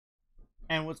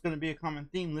and what's going to be a common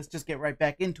theme. Let's just get right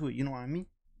back into it. You know what I mean?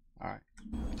 All right.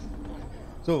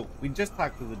 So we just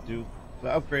talked to the Duke. We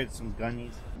upgraded some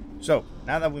gunnies. So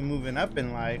now that we're moving up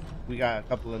in life, we got a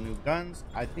couple of new guns.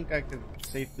 I think I could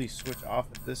safely switch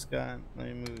off of this gun. Let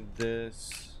me move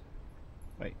this.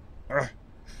 Wait.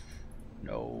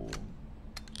 No.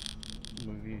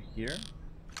 Move you here.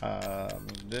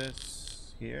 Move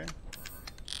this here.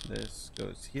 This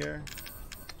goes here.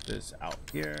 This out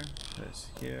here. This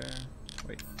here.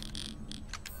 Wait.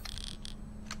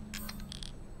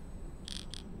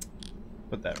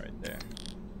 Put that right there.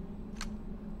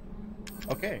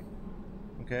 Okay.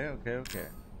 Okay.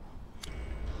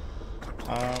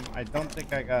 I don't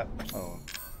think I got. Oh,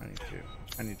 I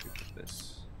need to put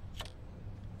this.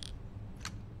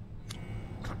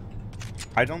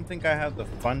 I don't think I have the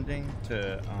funding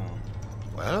to.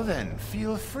 Well then,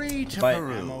 feel free to buy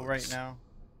peruse. ammo right now.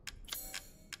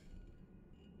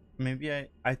 Maybe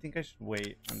I think I should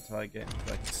wait until I get into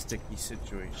like a sticky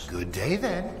situation. Good day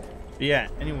then. But yeah.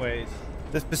 Anyways,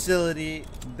 this facility,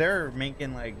 they're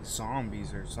making like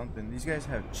zombies or something. These guys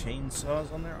have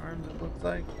chainsaws on their arms. It looks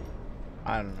like.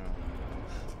 I don't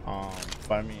know.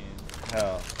 But I mean,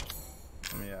 hell.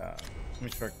 Let me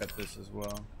shortcut this as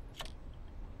well.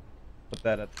 Put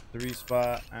that at the 3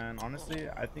 spot, and honestly,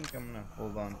 I think I'm gonna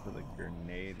hold on to the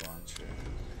grenade launcher.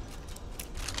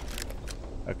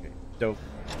 Okay, dope.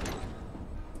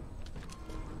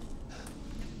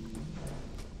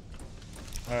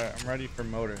 Alright, I'm ready for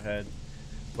Motorhead.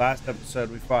 Last episode,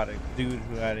 we fought a dude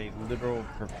who had a literal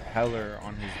propeller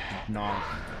on his knob.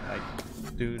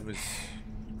 Like, dude was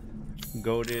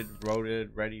goated,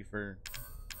 roaded, ready for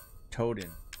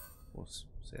toting. We'll say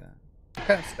that.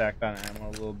 Kind of stacked on ammo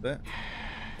a little bit.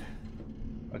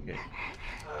 Okay.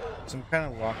 Some kind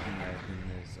of locking knife in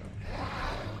this.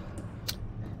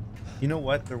 You know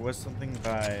what? There was something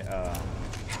by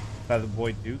the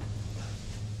boy Duke.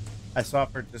 I saw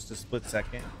it for just a split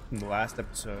second in the last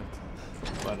episode.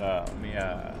 But let me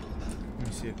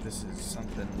see if this is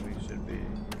something we should be.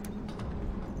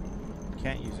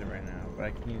 Can't use it right now, but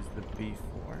I can use the B4.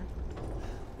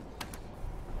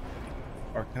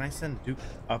 Or can I send Duke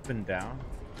up and down?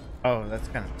 Oh, that's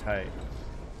kind of tight.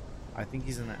 I think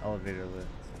he's in the elevator lift.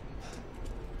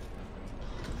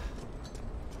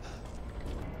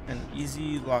 An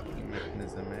easy locking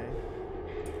mechanism, eh?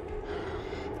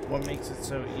 What makes it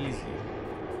so easy?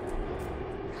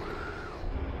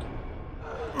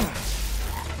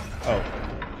 Oh.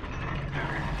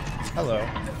 Hello.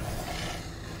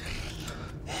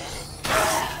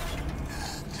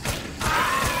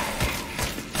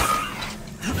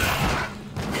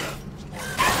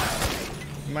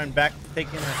 You mind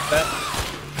taking a step?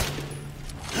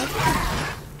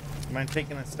 You mind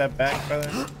taking a step back,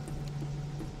 brother?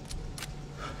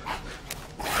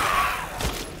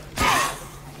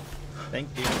 Thank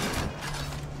you.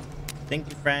 Thank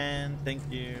you, friend. Thank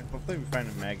you. Hopefully we find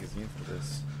a magazine for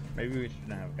this. Maybe we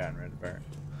shouldn't have gotten rid of her.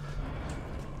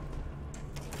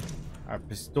 Our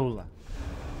pistola.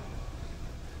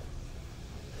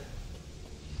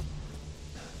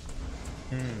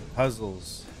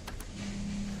 Puzzles.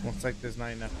 Looks like there's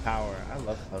not enough power. I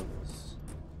love puzzles.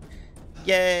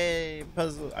 Yay!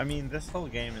 Puzzle. I mean, this whole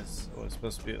game was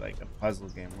supposed to be like a puzzle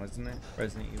game, wasn't it?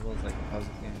 Resident Evil is like a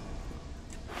puzzle game.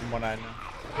 From what I know.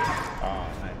 Oh,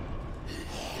 nice.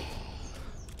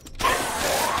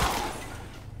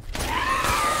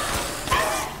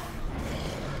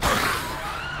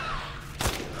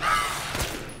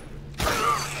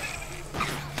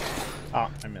 Oh,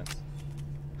 I missed.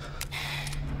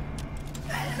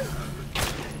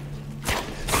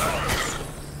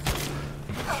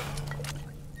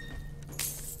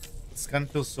 This gun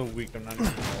feels so weak, I'm not even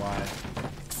gonna lie.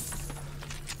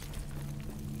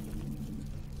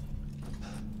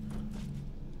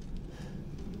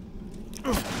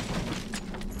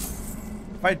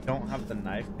 If I don't have the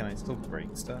knife, can I still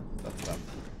break stuff? That's up.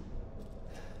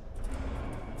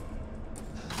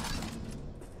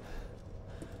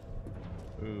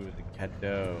 Ooh, the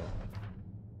Caddo.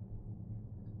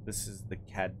 This is the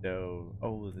Caddo.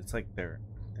 Oh, it's like they're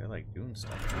like doing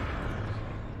stuff.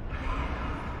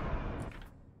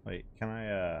 Wait, can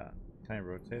I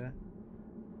rotate it?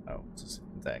 Oh, it's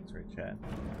X-ray chat.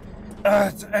 Ah,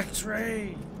 it's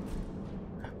X-ray!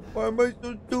 Why am I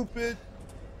so stupid?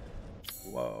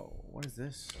 Whoa, what is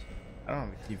this? I don't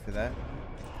have a key for that.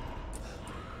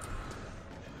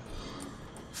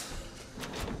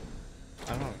 I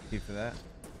don't have a key for that.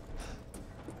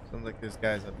 Sounds like this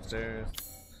guy's upstairs.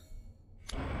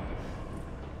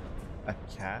 A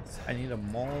cast? I need a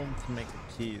mold to make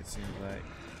a key, it seems like.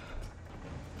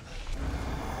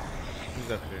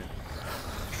 Who's up here?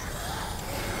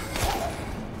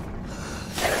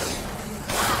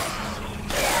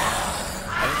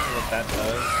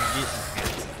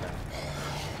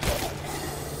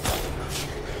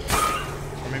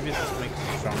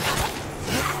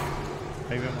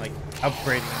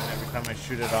 upgrading it every time I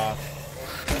shoot it off.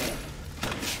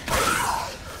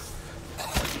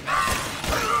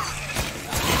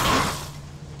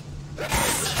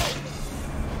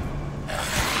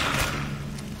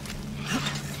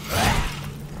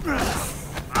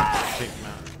 Take him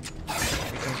out.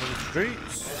 He comes to the streets.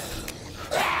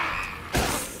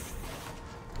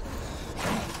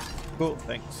 Cool,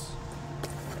 thanks.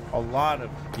 A lot of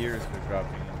gears are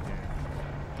dropping in here.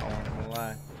 I won't gonna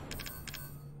lie.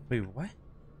 Wait, what?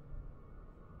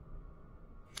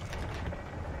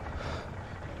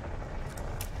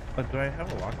 But do I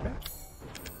have a lockpick?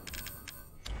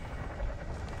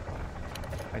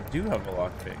 I do have a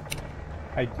lockpick.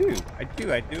 I do.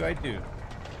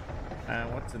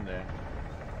 What's in there?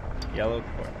 Yellow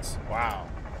quartz. Wow.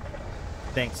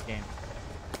 Thanks, game.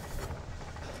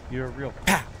 You're a real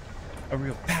pal. A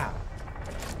real pal.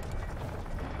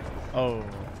 Oh,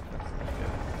 that's not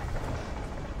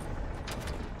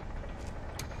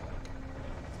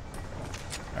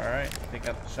good. Alright, take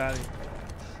out the shotty.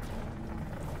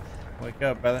 Wake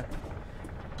up, brother.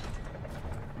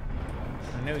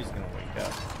 I knew he's gonna wake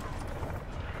up.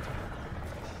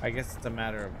 I guess it's a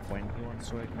matter of when he wants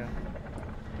to wake up.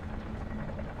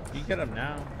 You get up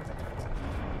now.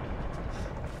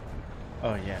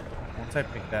 Oh yeah. Once I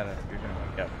pick that up, you're gonna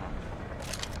wake up, huh?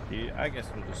 I guess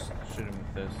we'll just shoot him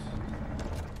with this.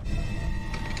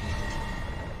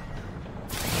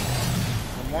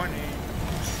 Good morning.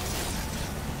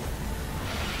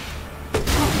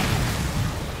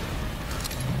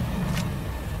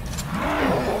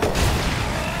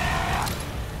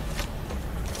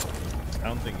 I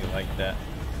don't think you like that.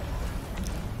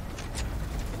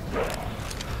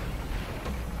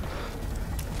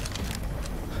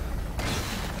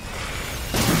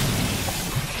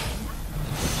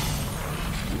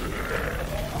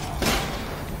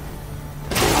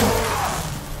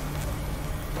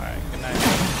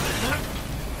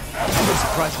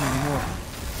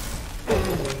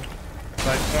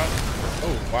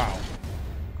 Oh wow,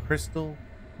 crystal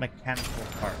mechanical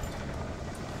part.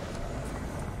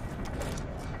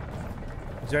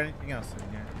 Is there anything else in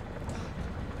here?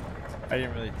 I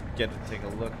didn't really get to take a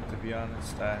look, to be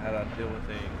honest. I had to deal with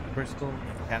a crystal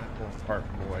mechanical part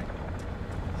boy.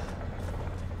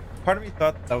 Part of me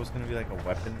thought that was going to be like a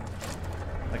weapon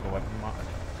mod,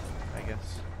 I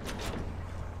guess.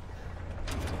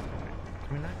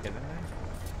 Can we not get in there?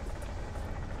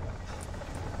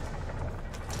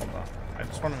 Hold on. I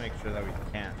just want to make sure that we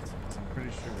can't. I'm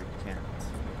pretty sure we can't.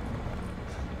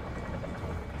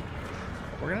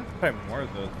 We're gonna have to fight more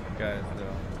of those guys,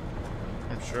 though.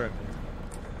 I'm sure of it.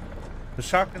 The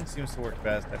shotgun seems to work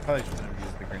best. I probably shouldn't have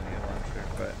used the grenade launcher,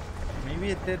 but maybe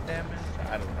it did damage.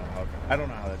 I don't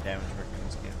know how the damage works in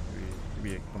this game, to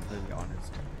be completely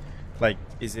honest. Like,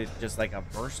 is it just like a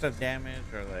burst of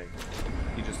damage, or like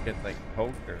you just get like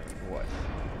poked, or what?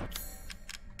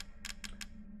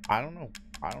 I don't know.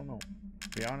 To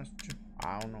be honest with you,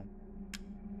 I don't know.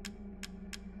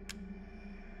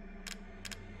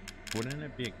 Wouldn't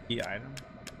it be a key item?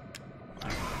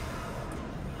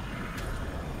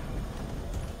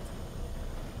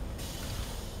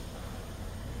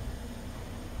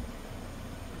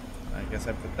 I guess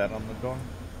I put that on the door.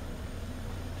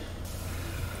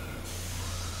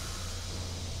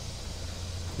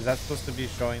 Is that supposed to be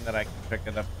showing that I can pick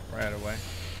it up right away?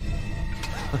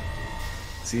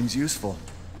 Seems useful.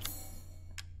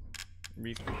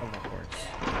 Refill of horse.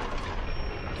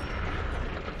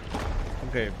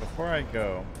 Okay, before I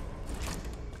go,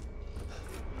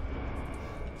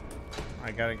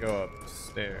 I gotta go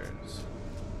upstairs.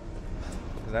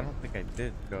 Because I don't think I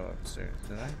did go upstairs.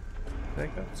 Did I?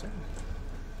 Did I go upstairs?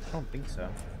 I don't think so.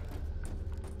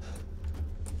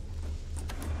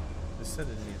 This said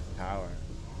it needs power.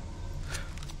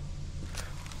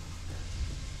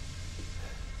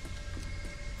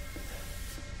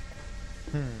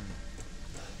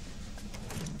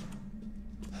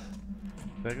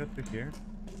 Did I go through here?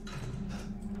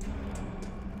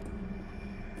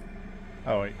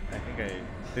 Oh wait,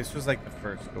 this was like the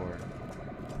first door,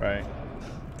 right?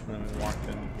 And then we walked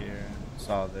in here,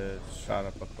 saw this, shot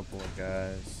up a couple of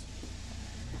guys.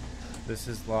 This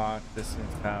is locked, this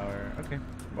is power.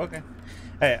 Okay.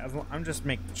 Hey, I'm just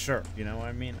making sure, you know what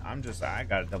I mean? I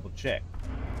gotta double check.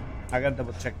 I gotta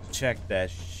double check to check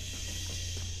that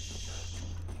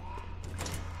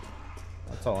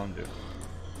That's all I'm doing.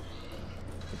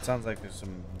 It sounds like there's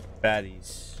some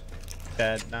baddies.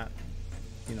 Not,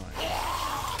 you know what I mean.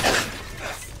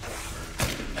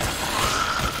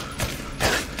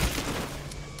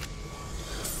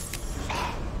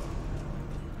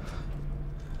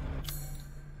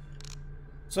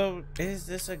 So, is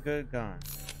this a good gun?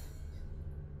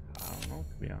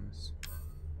 be honest.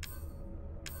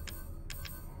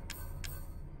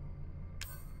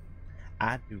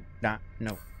 I do not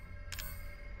know.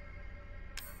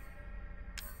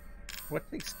 What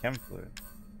takes chem fluid?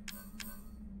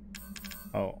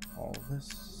 Oh, all this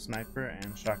sniper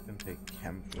and shotgun take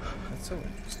chem fluid. That's so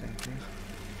interesting to me.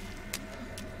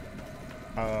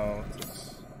 Oh, what's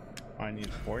this? Oh, I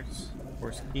need force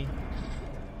key.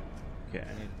 Okay,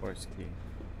 I need force key.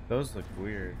 Those look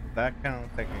weird. That kind of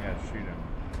looks like I gotta shoot him.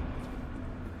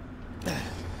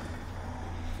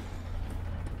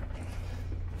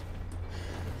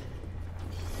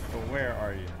 So where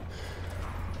are you?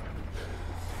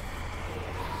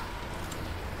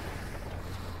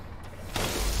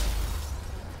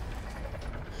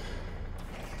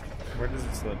 Where does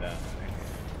it slow down?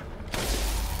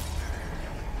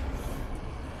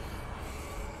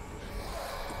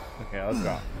 Okay, I'll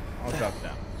drop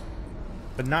down.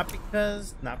 But not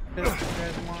because you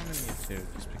guys wanted me to,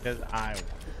 just because I wanted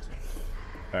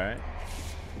to. Alright?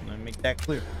 Let me make that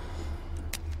clear.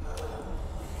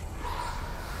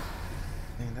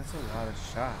 Dang, that's a lot of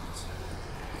shots.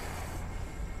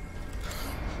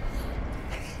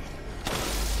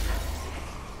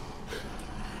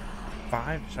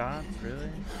 Five shots?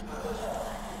 Really?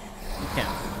 You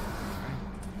can't.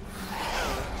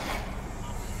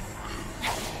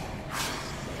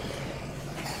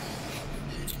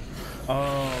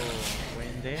 Oh,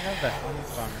 when they have the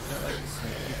helmets on, is it like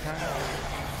sneaky time?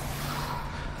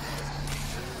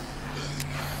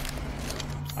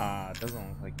 It doesn't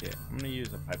look like it. I'm gonna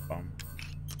use a pipe bomb.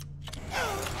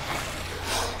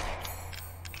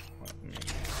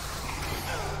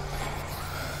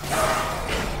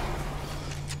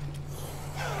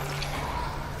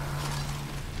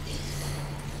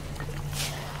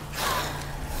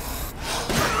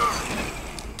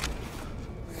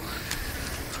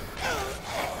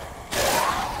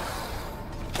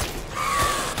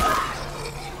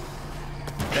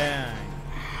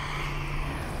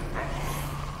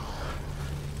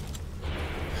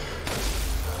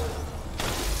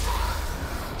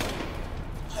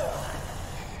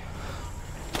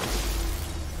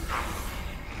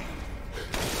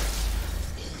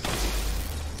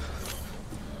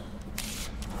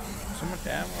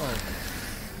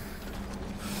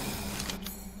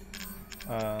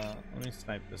 Let me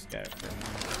snipe this guy for a minute.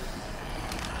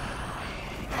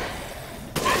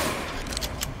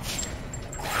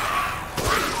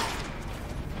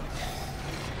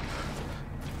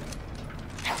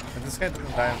 If this guy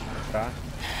doesn't die in one shot.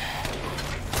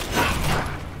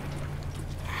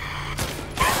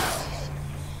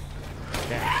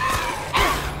 Okay.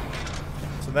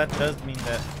 So that does mean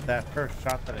that that first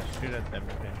shot that I shoot at them,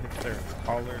 if it hits their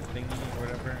collar thingy or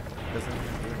whatever, it doesn't even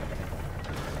do anything.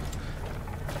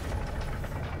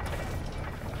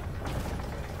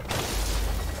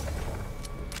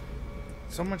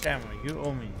 So much ammo. You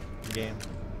owe me, game.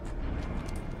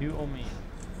 You owe me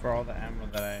for all the ammo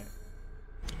that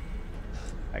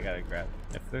I gotta grab.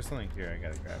 If there's something here, I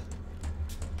gotta grab it.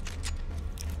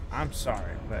 I'm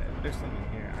sorry, but if there's something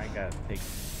here, I gotta take it.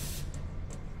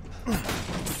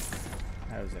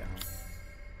 That was it, huh?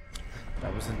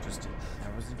 That wasn't just it.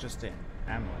 That wasn't just it.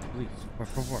 Ammo, please. Por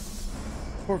favor.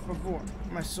 Por favor.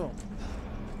 My soul.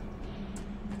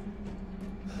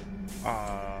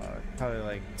 Probably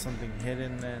like something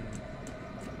hidden then.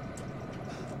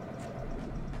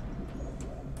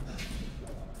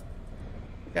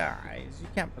 Guys, you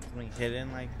can't put something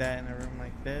hidden like that in a room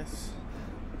like this.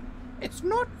 It's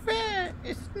not fair!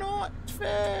 It's not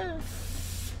fair!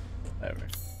 Whatever.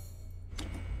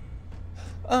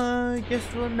 I guess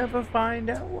we'll never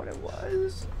find out what it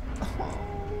was. Oh.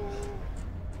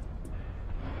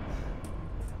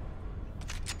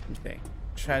 Okay.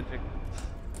 Tragic.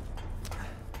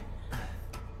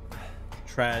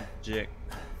 Tragic.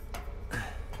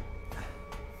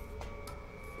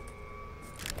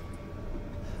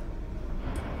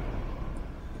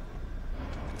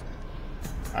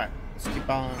 Alright, let's keep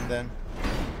on then.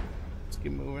 Let's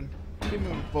keep moving. Keep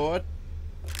moving forward.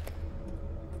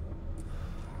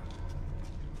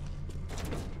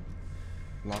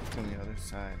 Locked on the other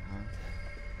side, huh?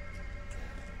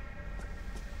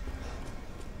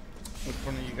 Which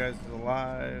one of you guys is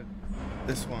alive?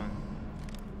 This one.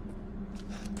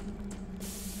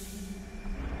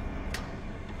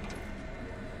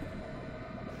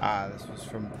 Ah, this was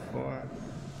from before.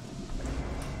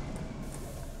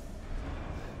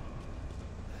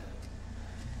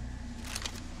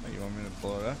 Oh, you want me to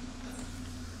blow it up?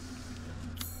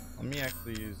 Let me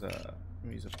actually use a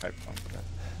pipe bomb for that.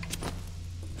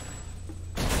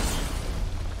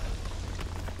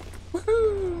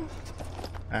 Woohoo!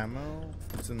 Ammo.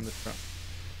 It's in the front.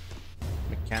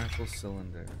 Mechanical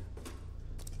cylinder.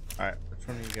 Alright, which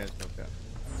one of you guys woke up?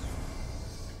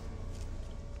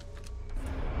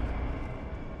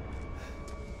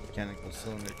 Mechanical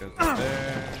cylinder goes up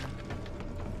there.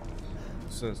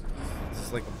 So is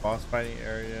this like a boss fighting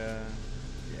area?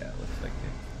 Yeah, it looks like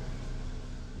it.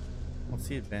 What's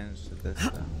the advantage to this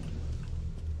though?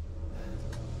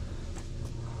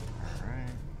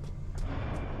 Alright.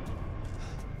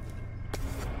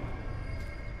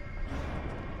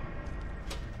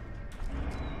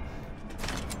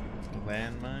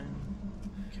 Landmine.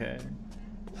 Okay.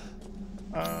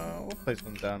 We'll place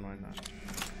one down, why not?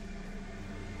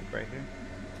 Like right here.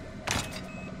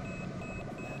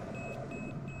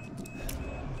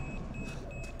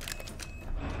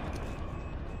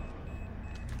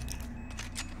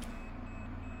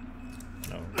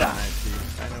 No, we can knife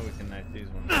these. I know we can knife these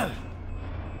ones.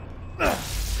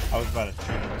 I was about to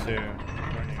shoot him too.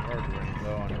 Running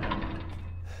low on him.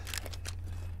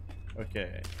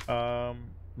 Okay.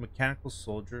 Mechanical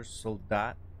soldier,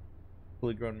 soldat.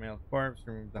 Fully grown male corpse.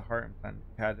 Remove the heart, implanted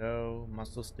cadeau.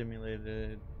 Muscle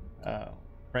stimulated.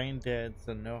 Brain dead,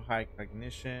 so no high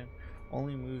cognition.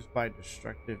 Only moves by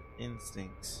destructive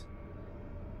instincts.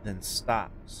 Then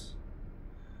stops.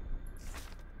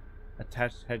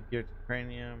 Attached headgear to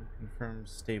cranium.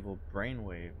 Confirms stable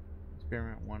brainwave.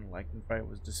 Experiment 1 lichen fight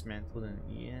was dismantled and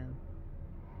eaten.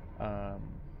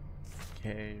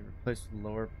 Okay, replace the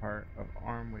lower part of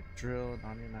arm with drill.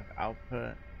 Not enough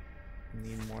output.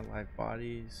 Need more live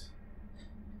bodies.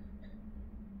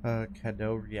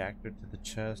 Cadeau reactor to the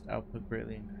chest. Output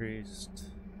greatly increased.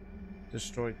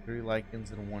 Destroyed 3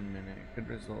 lichens in 1 minute. Good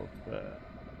result, but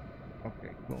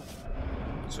okay, cool.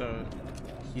 So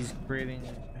he's creating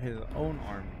his own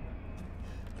army.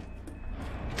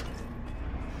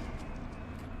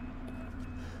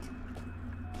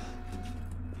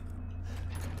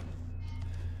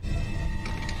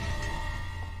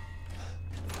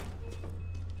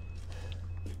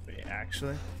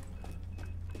 Actually,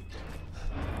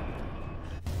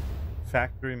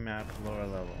 factory map, lower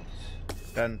levels,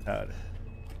 gunpowder.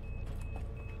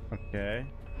 Okay,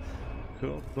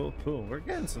 cool. We're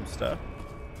getting some stuff.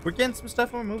 We're getting some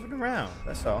stuff. And we're moving around.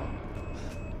 That's all.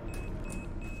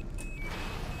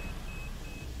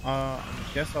 I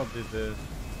guess I'll do this.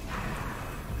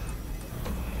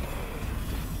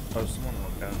 Oh, someone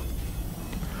woke up.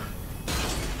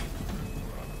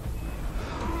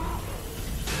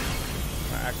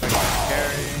 Act like it's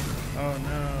scary. Oh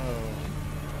no.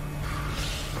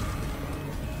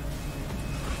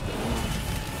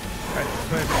 Right this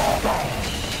way.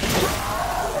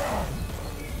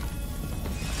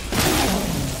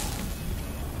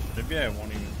 Maybe I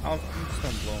won't even. I'm just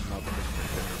gonna blow him up.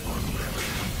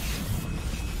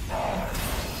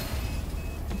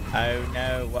 Oh no,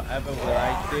 whatever will I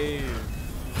do?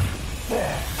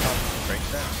 Oh, break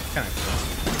that? Kind of cool.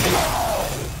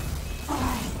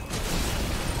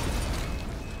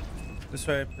 This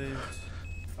way, please.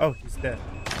 Oh, he's dead.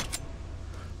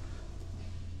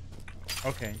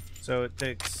 Okay, so it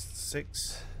takes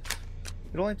 6.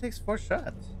 It only takes 4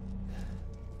 shots.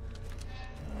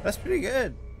 That's pretty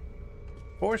good.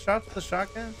 4 shots with the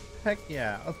shotgun? Heck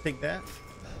yeah, I'll take that.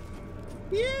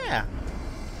 Yeah!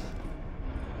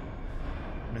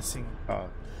 Missing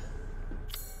cog.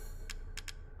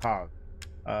 Cog.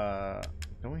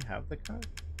 Don't we have the cog?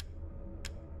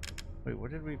 Wait, what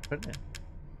did we put in?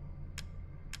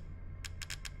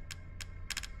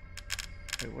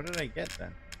 Wait, what did I get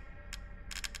then?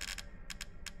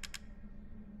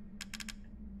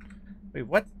 Wait,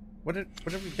 what? What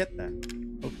did we get then?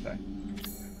 Okay.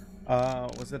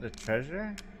 Was it a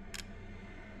treasure?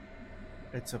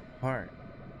 It's a part.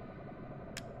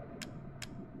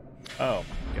 Oh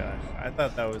my gosh. I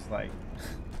thought that was like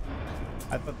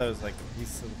I thought that was like a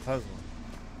piece of the puzzle.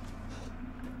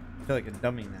 I feel like a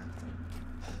dummy now.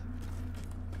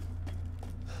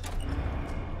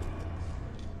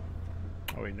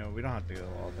 Oh wait, no, we don't have to go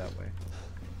all that way.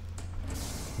 I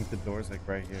think the door's like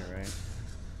right here, right?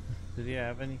 Did he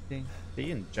have anything? They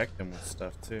inject him with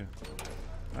stuff too.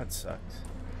 That sucks.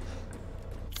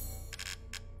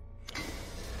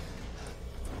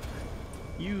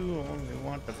 You only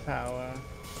want the power.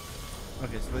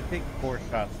 Okay, so they take 4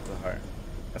 shots to the heart.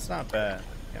 That's not bad.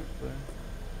 Can't play.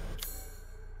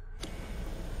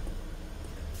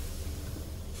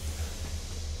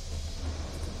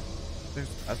 There's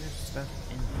other stuff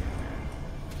in here.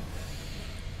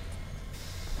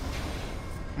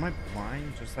 Am I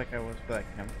blind just like I was for that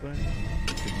Kempler?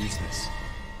 You could use this.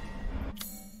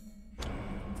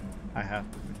 I have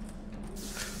to be.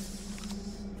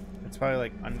 It's probably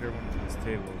like under one of these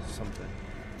tables or something.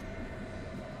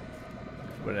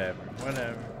 Whatever,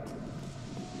 whatever.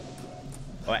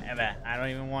 Whatever. I don't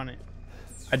even want it.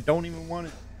 I don't even want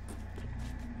it.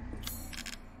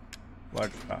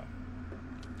 Large pop.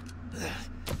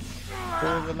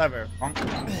 Pull the lever. Bonk.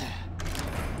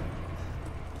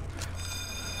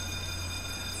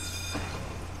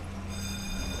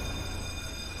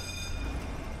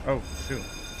 Oh, shoot.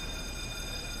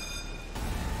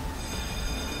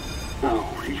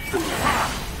 Oh, Ethan.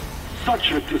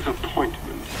 Such a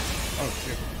disappointment. Oh,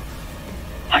 shit.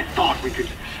 I thought we could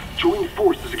join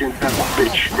forces against that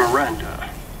bitch, Miranda.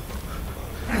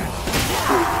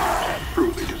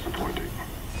 Truly disappointing.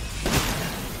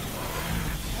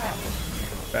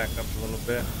 Back up a little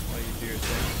bit while you do your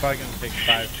thing. It's probably gonna take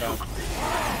 5 shots.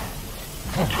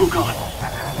 Took us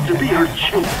to be her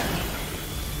children.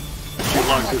 She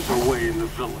locked us away in the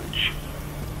village.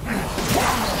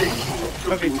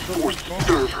 Being forced to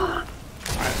serve her.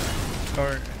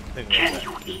 Can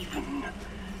you even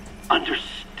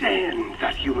understand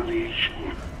that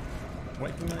humiliation?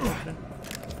 What humiliation?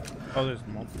 Oh, there's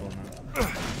multiple now.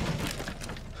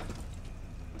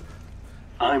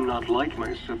 I'm not like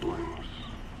my siblings.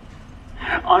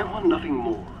 I want nothing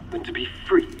more than to be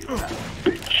free of that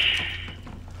bitch.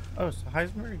 Oh, so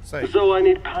Heisenberg's like So I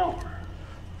need power.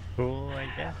 cool, I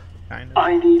guess. Kind of.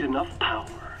 I need enough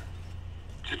power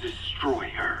to destroy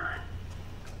her.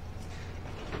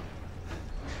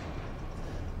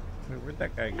 Wait, where'd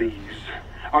that guy go? These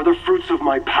are the fruits of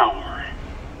my power.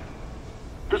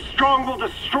 The strong will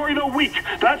destroy the weak.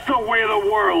 That's the way of the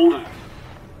world.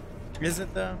 Is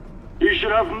it though? You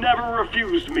should have never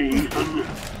refused me, Ethan.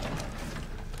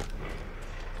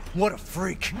 What a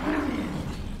freak.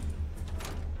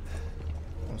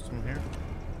 Oh, someone here?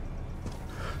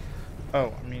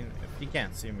 Oh, I mean, if he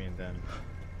can't see me, then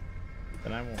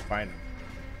I won't fight him.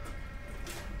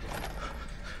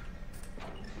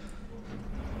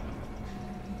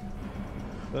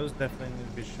 Those definitely need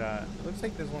to be shot. It looks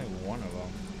like there's only one of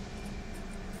them.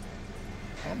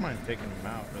 I don't mind taking them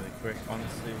out really quick,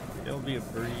 honestly. It'll be a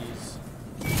breeze.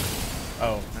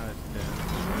 Oh, now it's dead.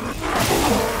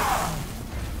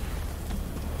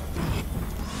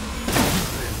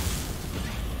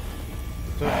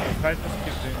 So if I just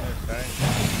keep doing this, right?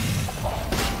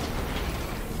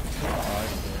 Oh, I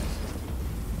see.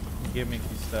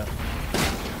 Gimmicky stuff.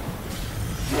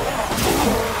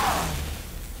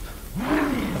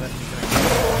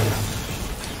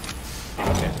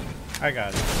 Okay, I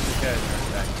got it. These guys aren't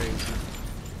that crazy.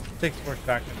 Takes more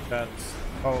shotgun shots.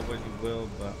 Probably you will,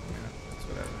 but yeah, it's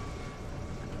whatever.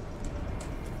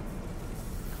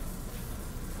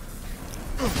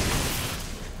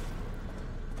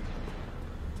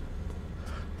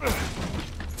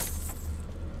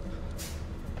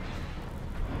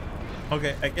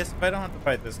 Okay, I guess if I don't have to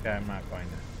fight this guy, I'm not going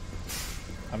to.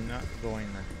 I'm not going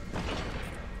to.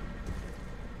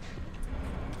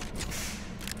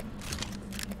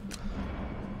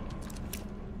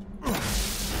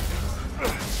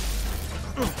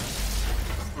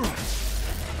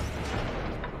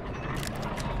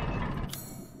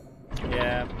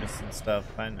 Yeah, I'm missing stuff,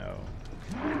 I know.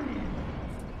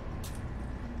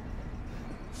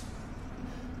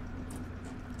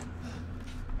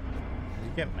 Did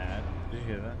you get mad? Did you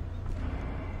hear that?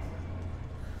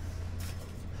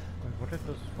 Wait, what are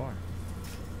those for?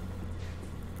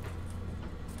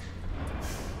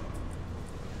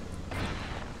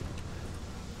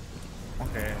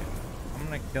 Okay, I'm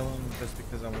gonna kill him just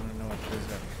because I want to know what this is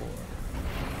for.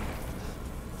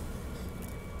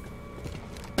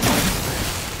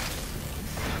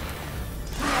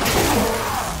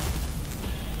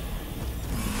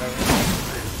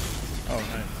 Oh,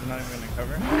 nice. I'm not even gonna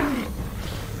cover.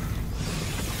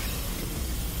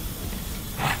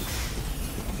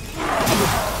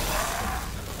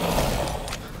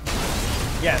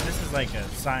 Yeah, this is like a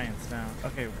science now.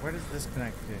 Okay, where does this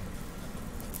connect to?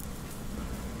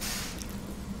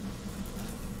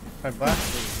 If I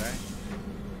blast these, right?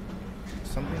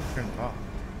 Something turned off.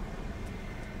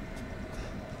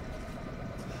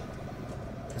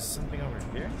 Is something over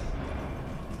here?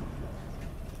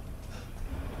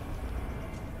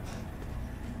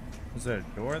 Was there a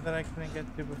door that I couldn't get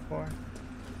to before?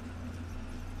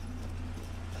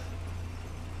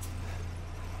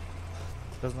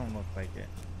 Doesn't look like it.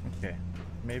 Okay.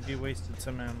 Maybe wasted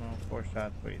some ammo. 4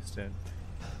 shots wasted.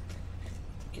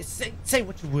 Say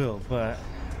what you will, but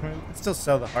I mean, we can still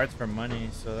sell the hearts for money,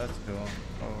 so that's cool.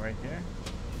 Oh, right here?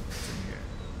 What's in here?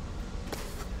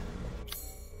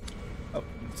 Oh,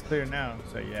 it's clear now,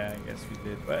 so yeah, I guess we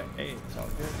did. But hey, it's all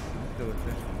good. I'm good with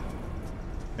it.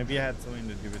 Maybe it had something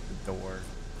to do with the door,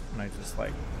 and I just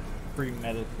like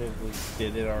premeditatively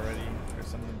did it already or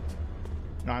something.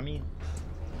 No, I mean,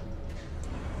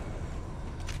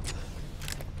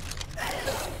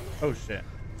 Oh shit.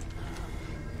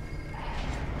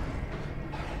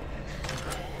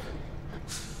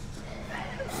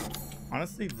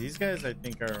 Honestly, these guys I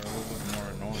think are a little bit more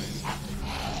annoying.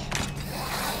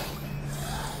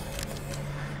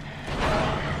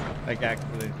 Like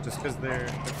actually, just because they're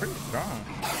pretty strong.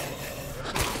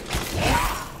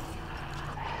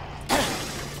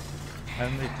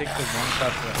 And they take the one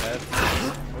shot to the head.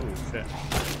 Oh shit.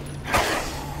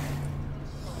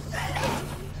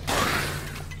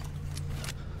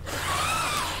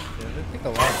 Yeah, they take a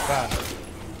lot of shots.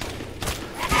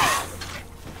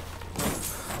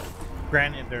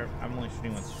 Granted, I'm only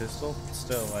shooting with pistol, but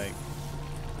still, like,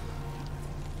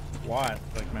 what?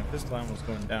 Like, my pistol ammo was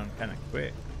going down kind of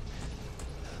quick.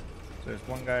 So there's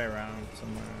one guy around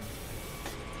somewhere.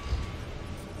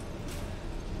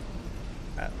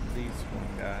 At least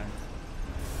one guy.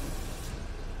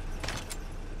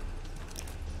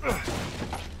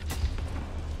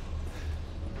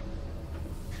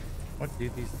 What do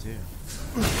these do?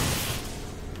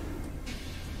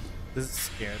 Does it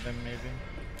scare them, maybe?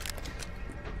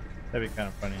 That'd be kind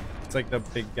of funny. It's like the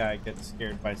big guy gets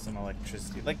scared by some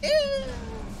electricity. Like, ew!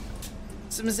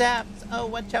 Some zaps! Oh,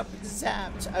 watch out for the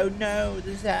zaps! Oh no,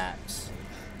 the zaps!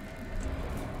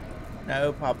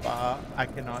 No, Papa, I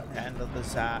cannot handle the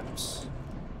zaps.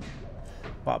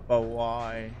 Papa,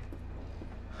 why?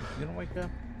 Is he gonna wake up?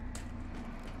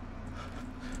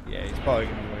 Yeah, he's probably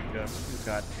gonna wake up. He's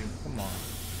got to. Come on.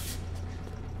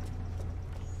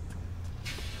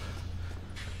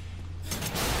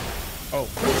 Oh.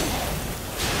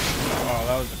 Oh,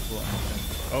 that was a cool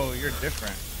entrance. Oh, you're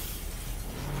different.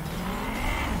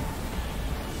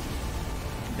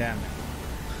 Damn it.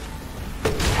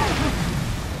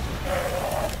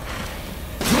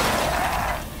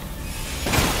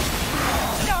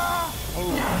 Oh,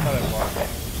 I thought I walked.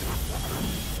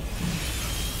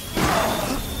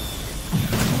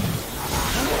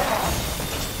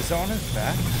 Is it on his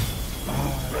back?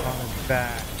 Oh, it's on his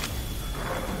back.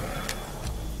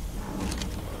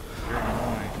 You're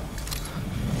annoying.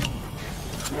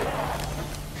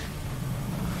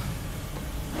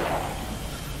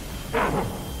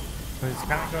 But he's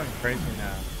kind of going crazy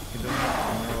now. He doesn't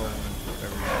know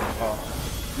whatever he's called.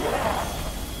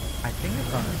 I think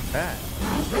it's on his back.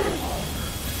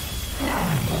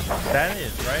 That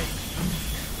is, right?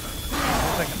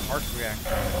 There's like an arc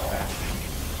reactor on his back.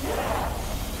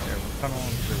 There, we're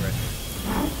tunneling through right here.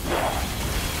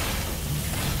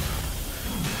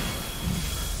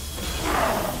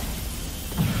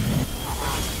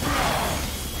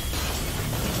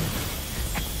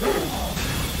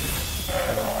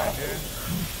 Right here,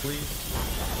 please.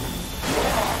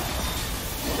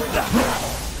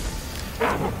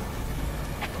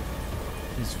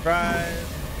 These fries.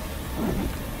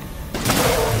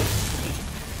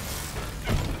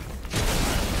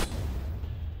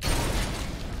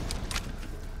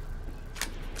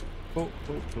 Cool.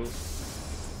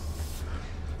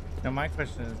 Now my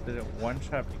question is, did it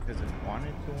one-shot because it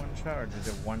wanted to one-shot, or did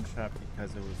it one-shot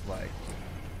because it was like,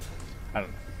 I don't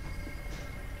know.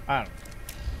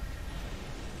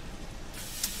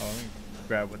 Oh, let me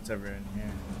grab what's ever in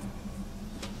here.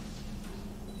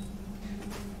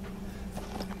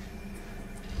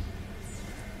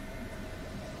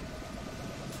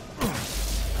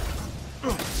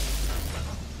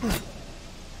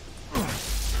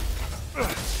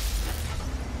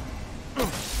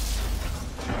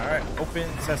 Alright, open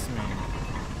sesame.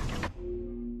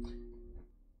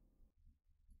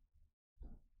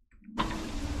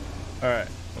 Alright,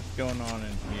 what's going on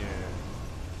in here?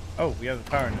 Oh, we have the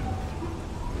power now.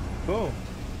 Cool.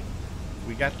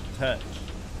 We got the touch.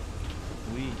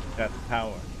 We got the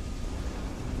power.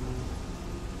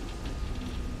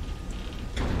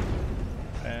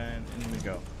 And in we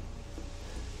go.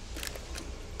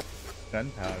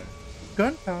 Gunpowder.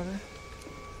 Gunpowder?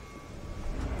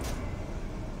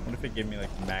 What if it gave me like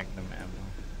magnum ammo?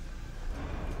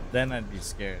 Then I'd be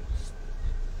scared.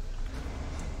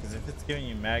 Because if it's giving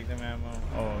you magnum ammo,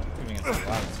 oh, it's giving us a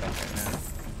lot of stuff right now.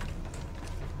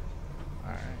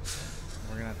 Alright.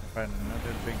 We're gonna have to find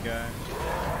another big guy.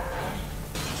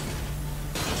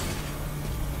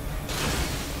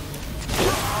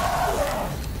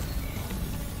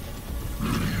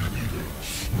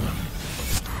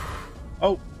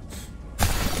 Oh!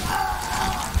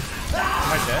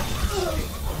 Am I dead?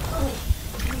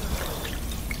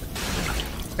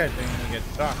 This guy didn't even get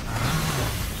stuck.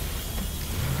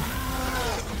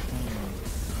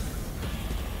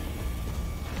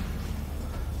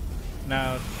 Now,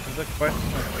 there's a question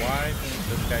of why didn't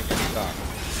this guy get stuck?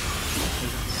 Is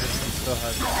it because he still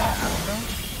has ammo?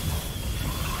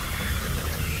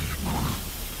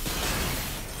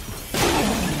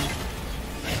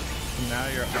 now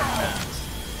you're unmasked.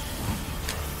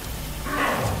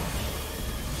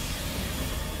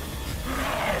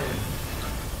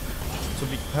 So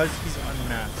because he's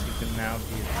unmasked, he can now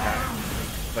be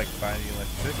attacked like by the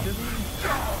electricity?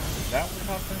 Is that what's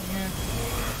happening here?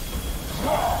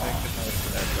 Take another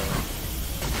step though.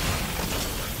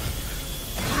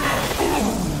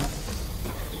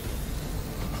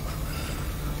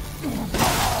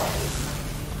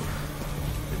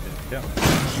 Yeah.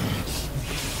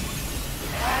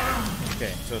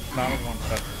 Okay, so it's not a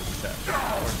one-shot to the chest or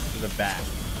to the back.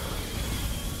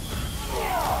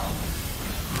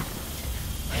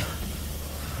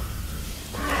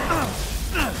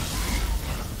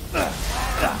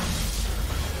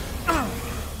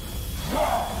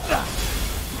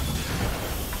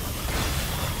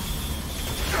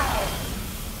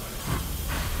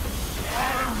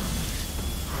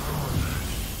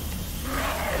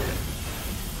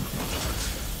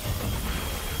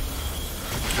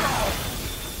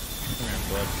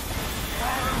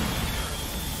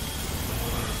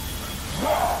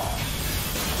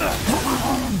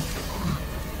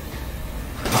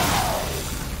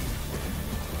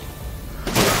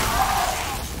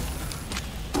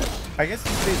 I guess he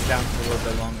stays down for a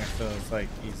little bit longer, so it's like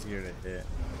easier to hit.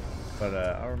 But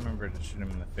I'll remember to shoot him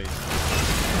in the face.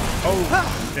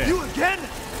 Oh shit! You again?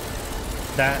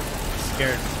 That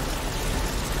scared me.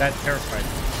 That terrified me.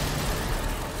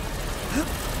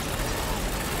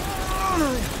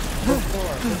 Go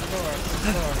floor, go floor,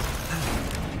 go floor.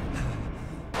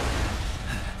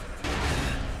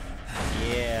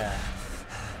 Yeah.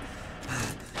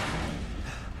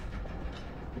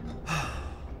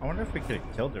 I wonder if we could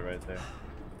have killed it right there.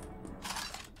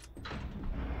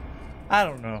 I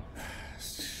don't know.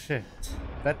 Shit.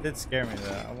 That did scare me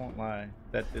though. I won't lie.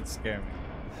 That did scare me.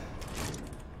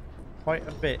 Quite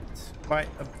a bit. Quite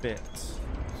a bit.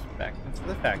 Back into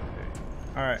the factory.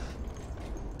 Alright.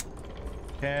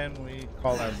 Can we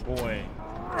call our boy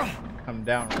come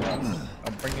down with us?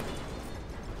 I'll bring it.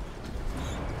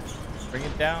 Bring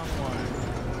it down one.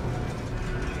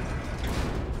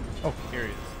 Oh, here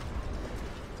he is.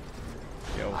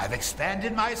 Yo. I've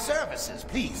expanded my services.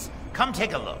 Please, come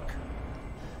take a look.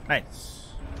 Nice.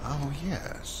 Oh,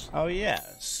 yes. Oh,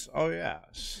 yes. Oh,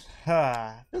 yes.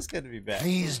 Ah, feels good to be back.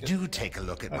 Please do take a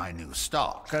look at my new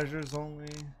stock. Treasures only.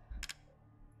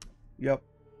 Yep.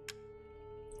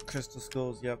 Crystal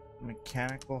skulls. Yep.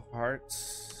 Mechanical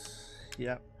hearts.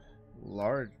 Yep.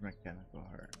 Large mechanical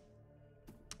heart.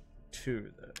 2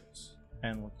 of those.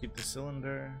 And we'll keep the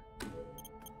cylinder.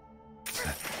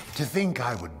 To think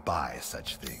I would buy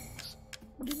such things.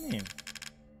 What do you mean?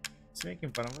 Is he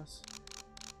making fun of us?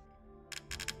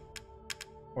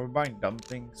 Or we're buying dumb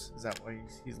things? Is that why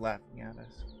he's laughing at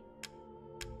us?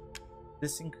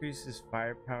 This increases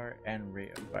firepower and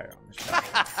rate of fire on the shot.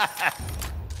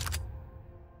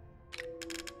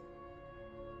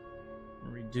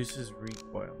 Reduces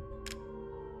recoil.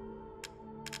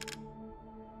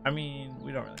 I mean,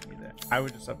 we don't really need that. I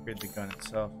would just upgrade the gun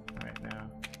itself right now.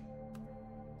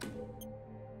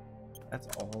 That's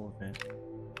all of it.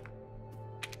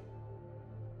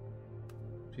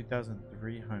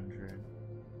 2,300.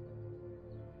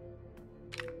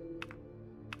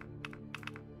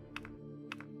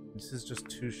 This is just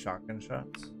 2 shotgun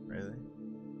shots? Really?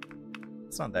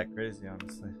 It's not that crazy,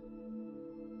 honestly.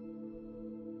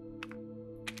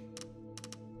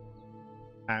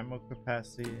 Ammo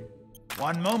capacity.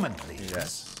 1 moment, please.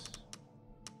 Yes.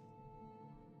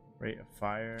 Rate of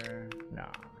fire. Nah.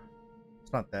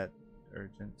 It's not that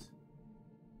urgent.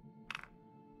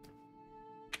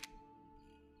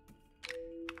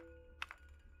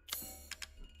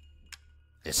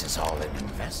 This is all an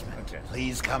investment. Okay.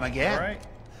 Please come again. All right.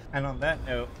 And on that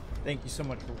note, thank you so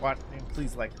much for watching.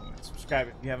 Please like, comment, subscribe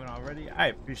if you haven't already. I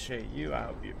appreciate you. I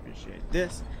hope you appreciate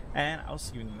this. And I'll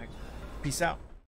see you in the next one. Peace out.